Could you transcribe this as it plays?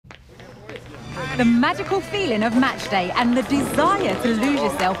The magical feeling of match day and the desire to lose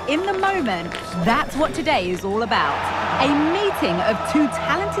yourself in the moment, that's what today is all about. A meeting of two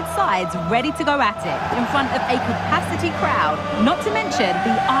talented sides ready to go at it in front of a capacity crowd, not to mention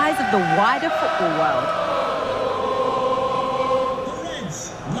the eyes of the wider football world.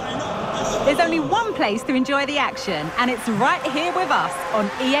 There's only one place to enjoy the action, and it's right here with us on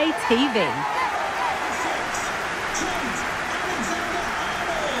EA TV.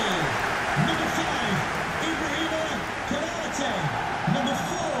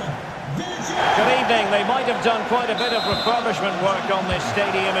 Good evening. They might have done quite a bit of refurbishment work on this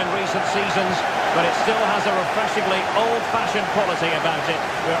stadium in recent seasons, but it still has a refreshingly old-fashioned quality about it.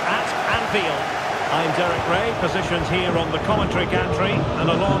 We're at Anfield. I'm Derek Ray, positioned here on the commentary gantry,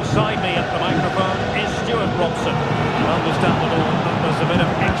 and alongside me at the microphone is Stuart Robson. Understandable that there's a bit of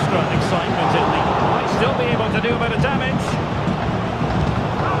extra excitement in the... Might still be able to do a bit of damage.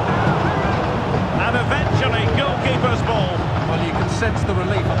 And eventually, goalkeeper's ball. Well, you can sense the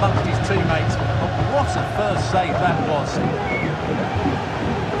relief amongst his teammates. But what a first save that was.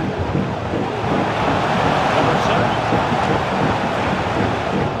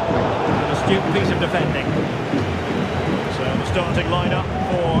 An astute piece of defending. So the starting lineup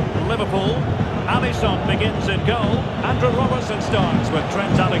for Liverpool. Alisson begins in goal. Andrew Robertson starts with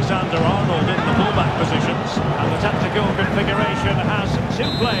Trent Alexander-Arnold in the fullback positions. And the tactical configuration has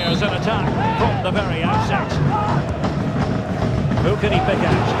two players in attack from the very outset. Who can he pick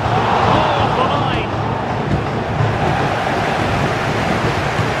out? Oh, off the line!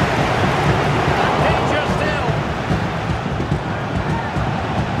 And danger still!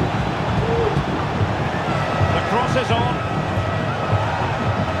 The cross is on.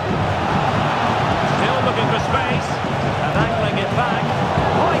 Still looking for space. And angling it back.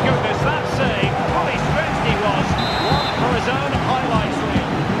 My goodness, that save! What a stretched he was! One for his own highlights reel.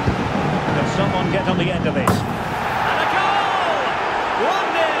 Can someone get on the end of this? 1-0,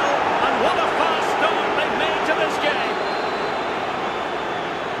 and what a fast start they've made to this game.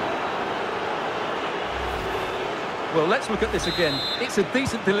 Well, let's look at this again. It's a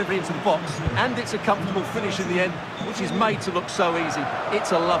decent delivery into the box, and it's a comfortable finish in the end, which is made to look so easy.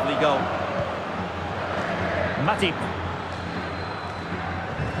 It's a lovely goal. Matip.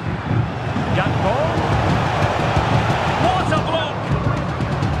 Gakpo. What a block!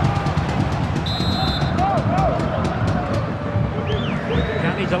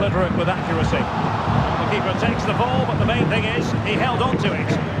 Can he deliver it with accuracy? The keeper takes the ball, but the main thing is he held on to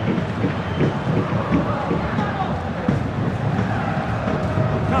it.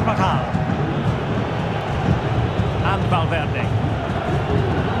 Carvajal. And Valverde.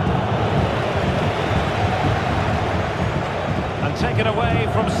 And taken away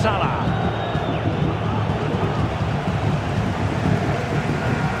from Salah.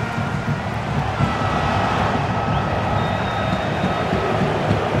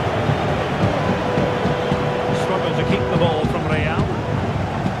 To keep the ball from Real.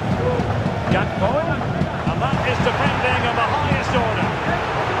 Gakpo, and that is defending of the highest order.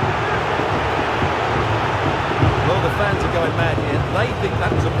 Well, the fans are going mad here. They think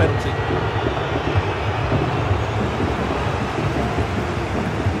that was a penalty.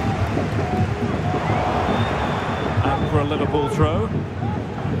 And for a Liverpool throw.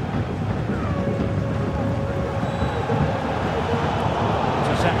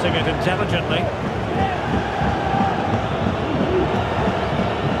 Intercepting it intelligently.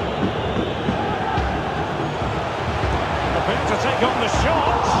 To take on the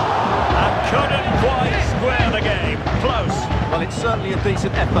shot, and couldn't quite square the game. Close. Well, it's certainly a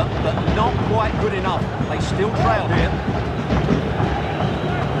decent effort, but not quite good enough. They still trail here.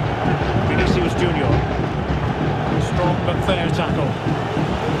 Vinicius Junior. Strong but fair tackle.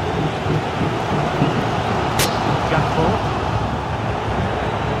 Gakpo.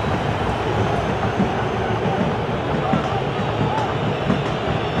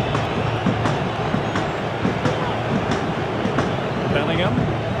 Bellingham.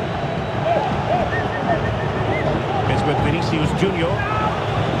 It's with Vinicius Junior.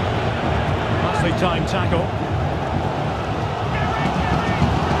 Nicely timed tackle.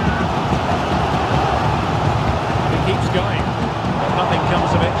 He keeps going, but nothing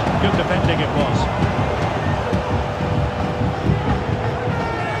comes of it. Good defending it was.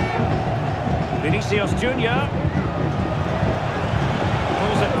 Vinicius Junior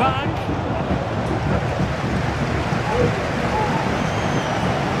pulls it back.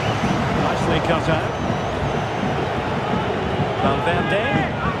 Nicely cut out. Valverde.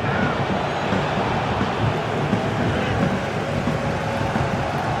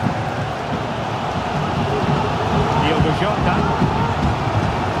 Jota.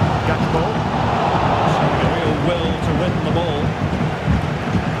 Gakpo.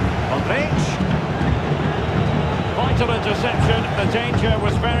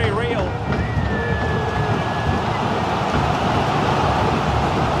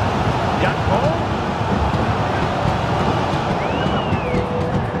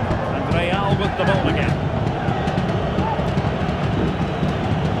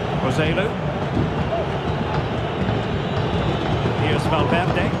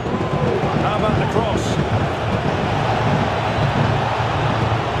 Valverde. How about the cross?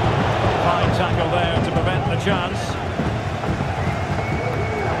 Fine tackle there to prevent the chance.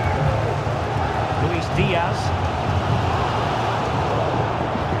 Luis Diaz.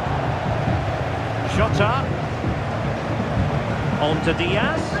 Shota. On to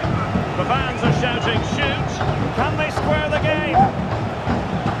Diaz. The fans are shouting, shoot! Can they square the game?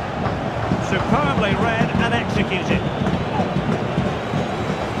 Superbly read and executed.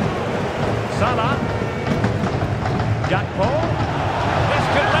 Salah. Gakpo. This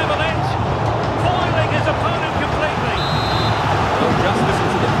could level it. Foiling his opponent completely. Well, just listen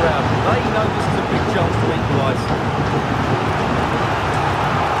to the crowd. They know this is a big chance to equalise.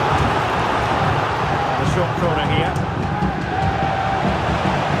 The short corner here.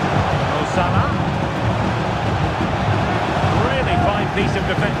 Salah. Really fine piece of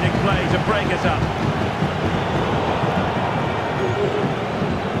defending play to break us up.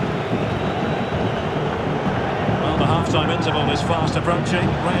 Well, the half-time interval is fast approaching.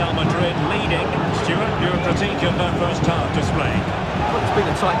 Real Madrid leading. Stuart, your critique of their first half display. Well, it's been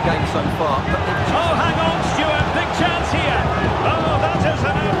a tight game so far, but Oh, hang on, Stuart. Big chance here. Oh, that is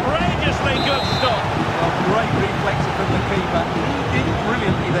an outrageously good stop. well, great reflexes from the keeper. He did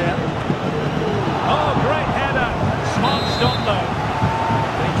brilliantly there. Oh, great header. Smart stop, though.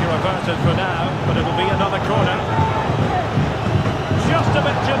 Danger averted for now, but it'll be another corner. Just a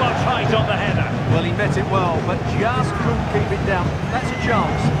bit too much height on the header. Well, he met it well, but just couldn't keep it down. That's a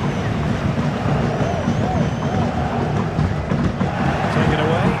chance. Take it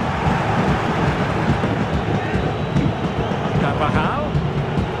away. Carvajal.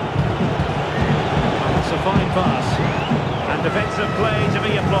 Oh, it's a fine pass. And defensive play to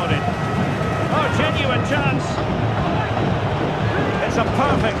be applauded. Oh, genuine chance. It's a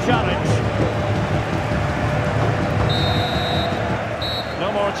perfect challenge.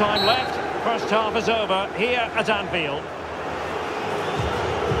 No more time left. First half is over here at Anfield.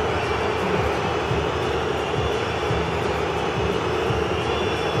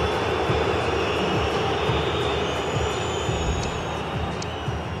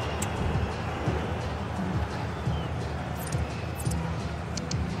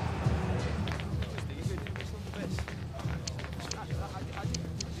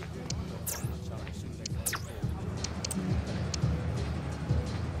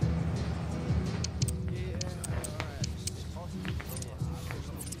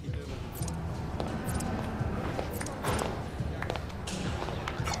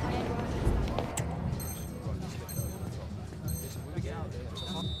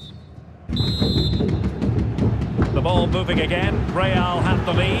 The ball moving again. Real have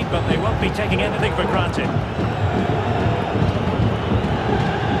the lead, but they won't be taking anything for granted.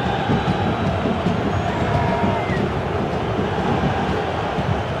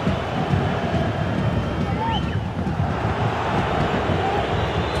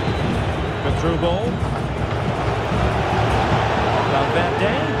 The through ball.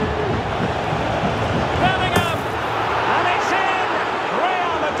 Valverde. Bellingham! And it's in!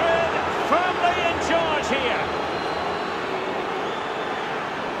 Real Madrid firmly in charge here.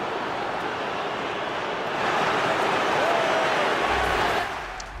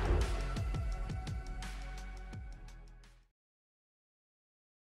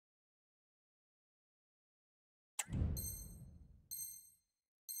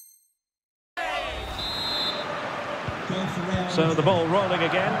 So the ball rolling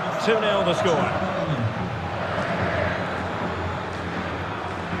again, 2-0 the score.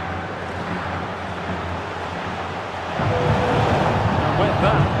 And with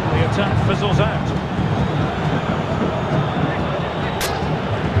that, the attack fizzles out.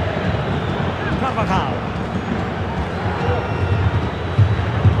 Carvajal.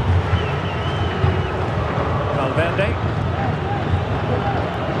 Valverde.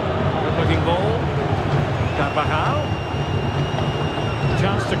 Good-looking ball. Carvajal.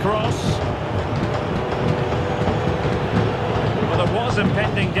 Chance to cross. Well, there was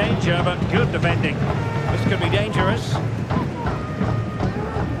impending danger, but good defending. This could be dangerous.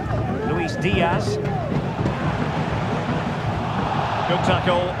 Luis Diaz. Good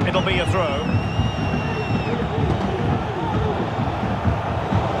tackle. It'll be a throw.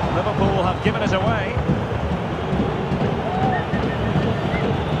 Liverpool have given it away.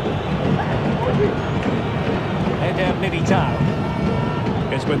 Eder Militao.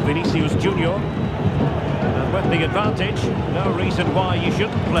 It's with Vinicius Junior. And with the advantage, no reason why you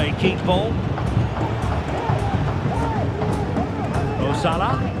shouldn't play keep ball.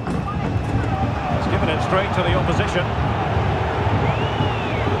 Salah. He's given it straight to the opposition.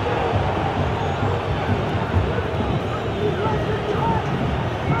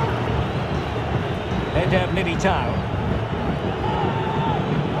 Eder Militao.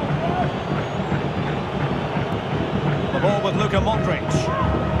 The ball with Luka Modric.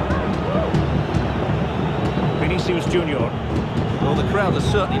 Vinicius Junior. Well, the crowd are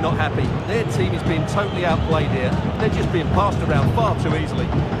certainly not happy. Their team is being totally outplayed here. They're just being passed around far too easily.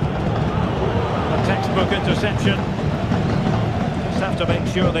 A textbook interception. Just have to make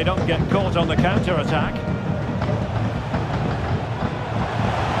sure they don't get caught on the counter-attack.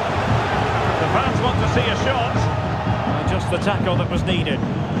 The fans want to see a shot. And just the tackle that was needed.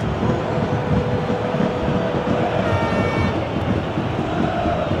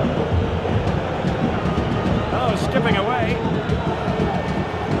 Oh, skipping away.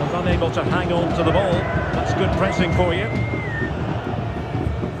 Unable to hang on to the ball. That's good pressing for you.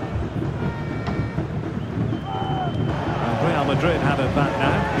 And Real Madrid have it back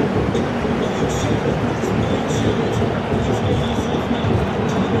now.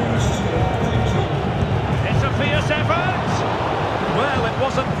 It's a fierce effort. Well, it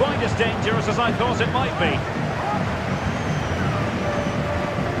wasn't quite as dangerous as I thought it might be.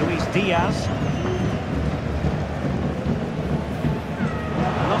 Luis Diaz.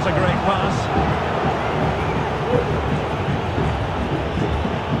 Not a great pass.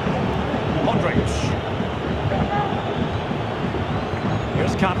 Modric.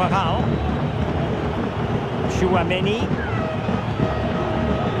 Here's Carvajal. Chouameni.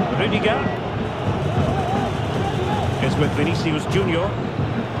 Rudiger. Is with Vinicius Junior.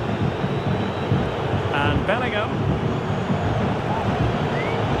 And Bellingham.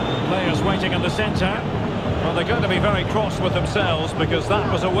 Players waiting in the centre. Well, they're going to be very cross with themselves because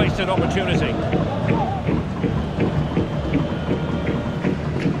that was a wasted opportunity.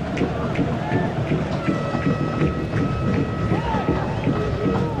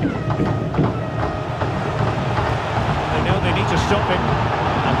 They know they need to stop him,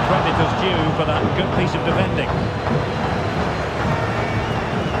 and credit is due for that good piece of defending.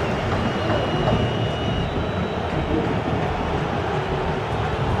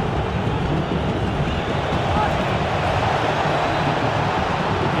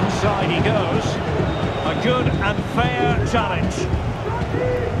 Inside he goes. A good and fair challenge.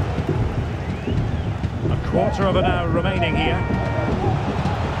 A quarter of an hour remaining here.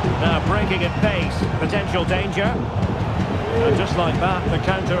 Now breaking at pace. Potential danger. And just like that, the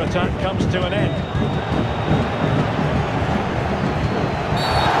counter-attack comes to an end.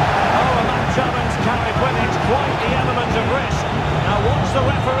 Oh, and that challenge carried with it quite the element of risk. Now what's the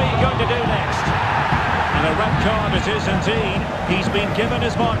referee going to do next? And a red card it is indeed. He's been given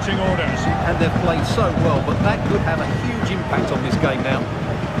his marching orders. And they've played so well, but that could have a huge impact on this game now.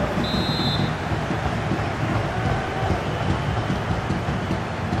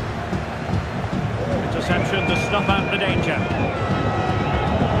 Interception to snuff out the danger.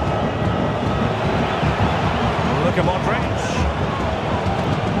 Luka Modric.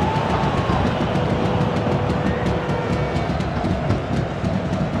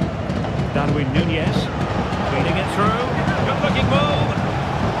 Darwin Núñez. Feeding it through. Good-looking move.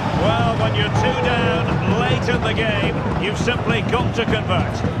 Well, when you're 2 down late in the game, you've simply got to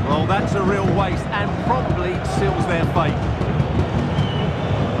convert. Well, that's a real waste and probably seals their fate.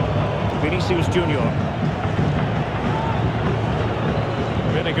 Vinicius Junior.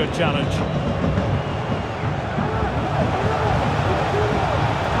 Really good challenge.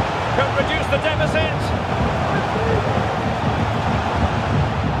 Could reduce the deficit.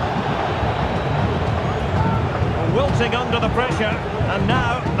 Wilting under the pressure, and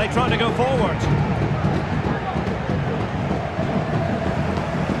now they try to go forward.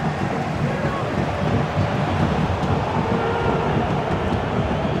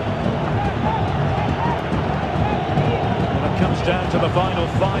 Well, it comes down to the final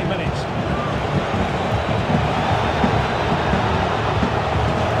 5 minutes.